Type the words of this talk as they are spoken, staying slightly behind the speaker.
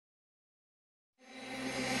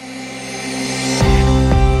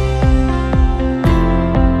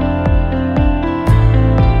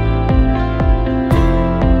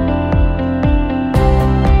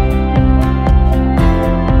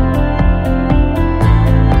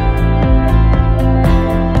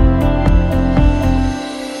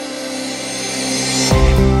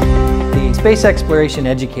Space Exploration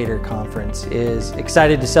Educator Conference is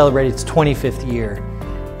excited to celebrate its 25th year.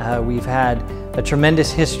 We've had a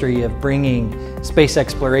tremendous history of bringing space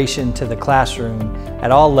exploration to the classroom at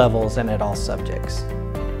all levels and at all subjects.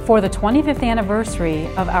 For the 25th anniversary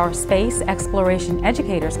of our Space Exploration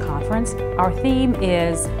Educators Conference, our theme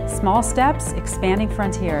is Small Steps, Expanding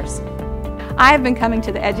Frontiers. I have been coming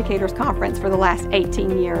to the Educators Conference for the last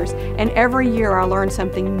 18 years, and every year I learn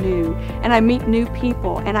something new, and I meet new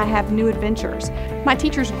people, and I have new adventures. My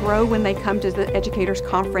teachers grow when they come to the Educators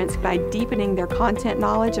Conference by deepening their content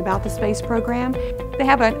knowledge about the space program. They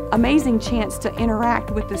have an amazing chance to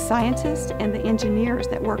interact with the scientists and the engineers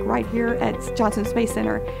that work right here at Johnson Space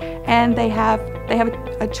Center, and they have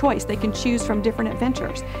a choice. They can choose from different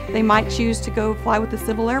adventures. They might choose to go fly with the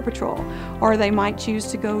Civil Air Patrol, or they might choose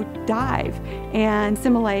to go dive and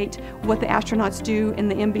simulate what the astronauts do in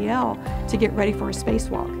the MBL to get ready for a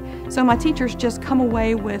spacewalk. So my teachers just come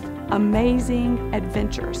away with amazing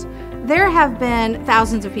adventures. There have been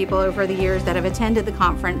thousands of people over the years that have attended the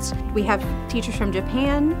conference. We have teachers from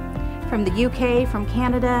Japan, from the UK, from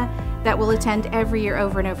Canada, that will attend every year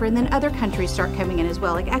over and over, and then other countries start coming in as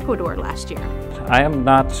well, like Ecuador last year. I am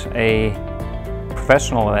not a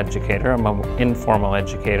professional educator, I'm an informal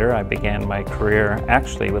educator. I began my career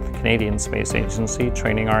actually with the Canadian Space Agency,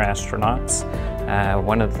 training our astronauts.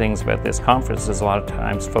 One of the things about this conference is a lot of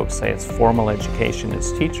times folks say it's formal education,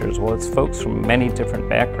 it's teachers. Well, it's folks from many different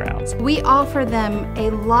backgrounds. We offer them a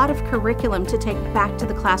lot of curriculum to take back to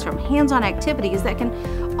the classroom, hands-on activities that can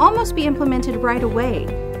almost be implemented right away.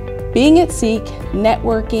 Being at SEEC,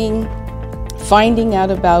 networking, finding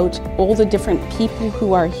out about all the different people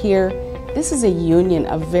who are here, this is a union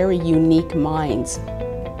of very unique minds,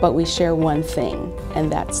 but we share one thing, and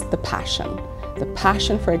that's the passion. The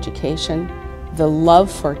passion for education, the love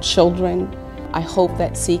for children. I hope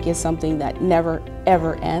that SEEC is something that never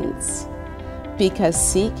ever ends, because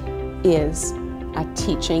SEEC is a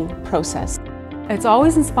teaching process. It's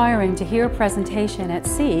always inspiring to hear a presentation at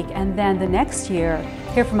SEEC and then the next year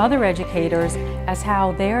hear from other educators as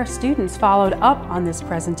how their students followed up on this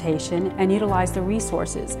presentation and utilized the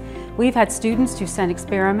resources. We've had students who sent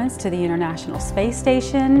experiments to the International Space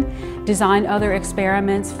Station, design other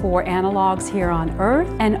experiments for analogs here on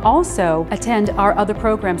Earth, and also attend our other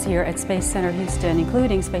programs here at Space Center Houston,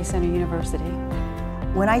 including Space Center University.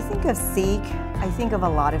 When I think of SEEC, I think of a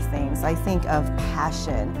lot of things. I think of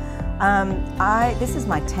passion. This is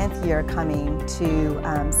my 10th year coming to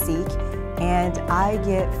SEEC, and I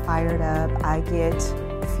get fired up, I get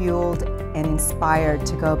fueled and inspired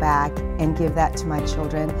to go back and give that to my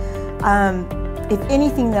children. If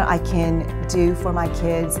anything that I can do for my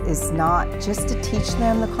kids is not just to teach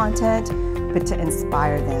them the content, but to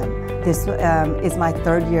inspire them. This is my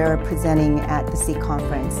 3rd year presenting at the SEEC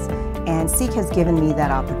conference, and SEEC has given me that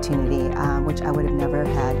opportunity, which I would have never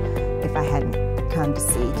had if I hadn't come to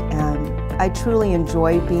SEEC. I truly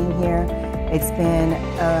enjoy being here. It's been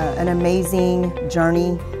an amazing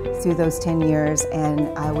journey through those 10 years, and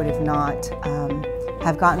I would have not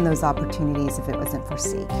have gotten those opportunities if it wasn't for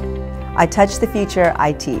SEEC. I touch the future,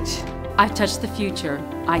 I teach. I touch the future,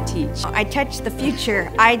 I teach. I touch the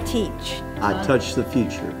future, I teach. I touch the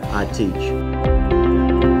future, I teach.